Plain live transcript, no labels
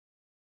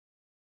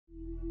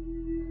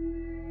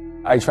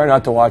I try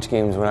not to watch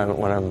games when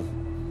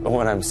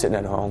I'm sitting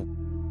at home.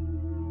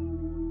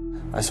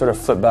 I sort of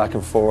flip back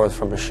and forth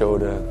from a show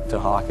to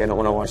hockey. I don't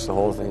want to watch the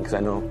whole thing because I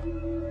know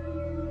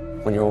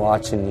when you're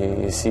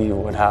watching, you see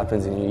what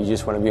happens and you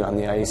just want to be on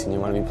the ice and you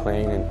want to be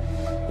playing and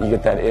you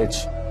get that itch.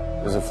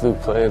 It was a fluke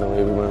play the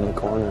way we went in the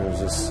corner. It was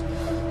just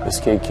the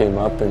skate came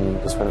up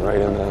and just went right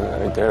in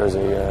right there. It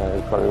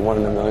was probably 1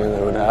 in a million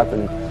that would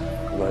happen,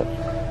 but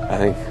I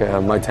think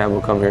my time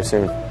will come here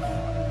soon.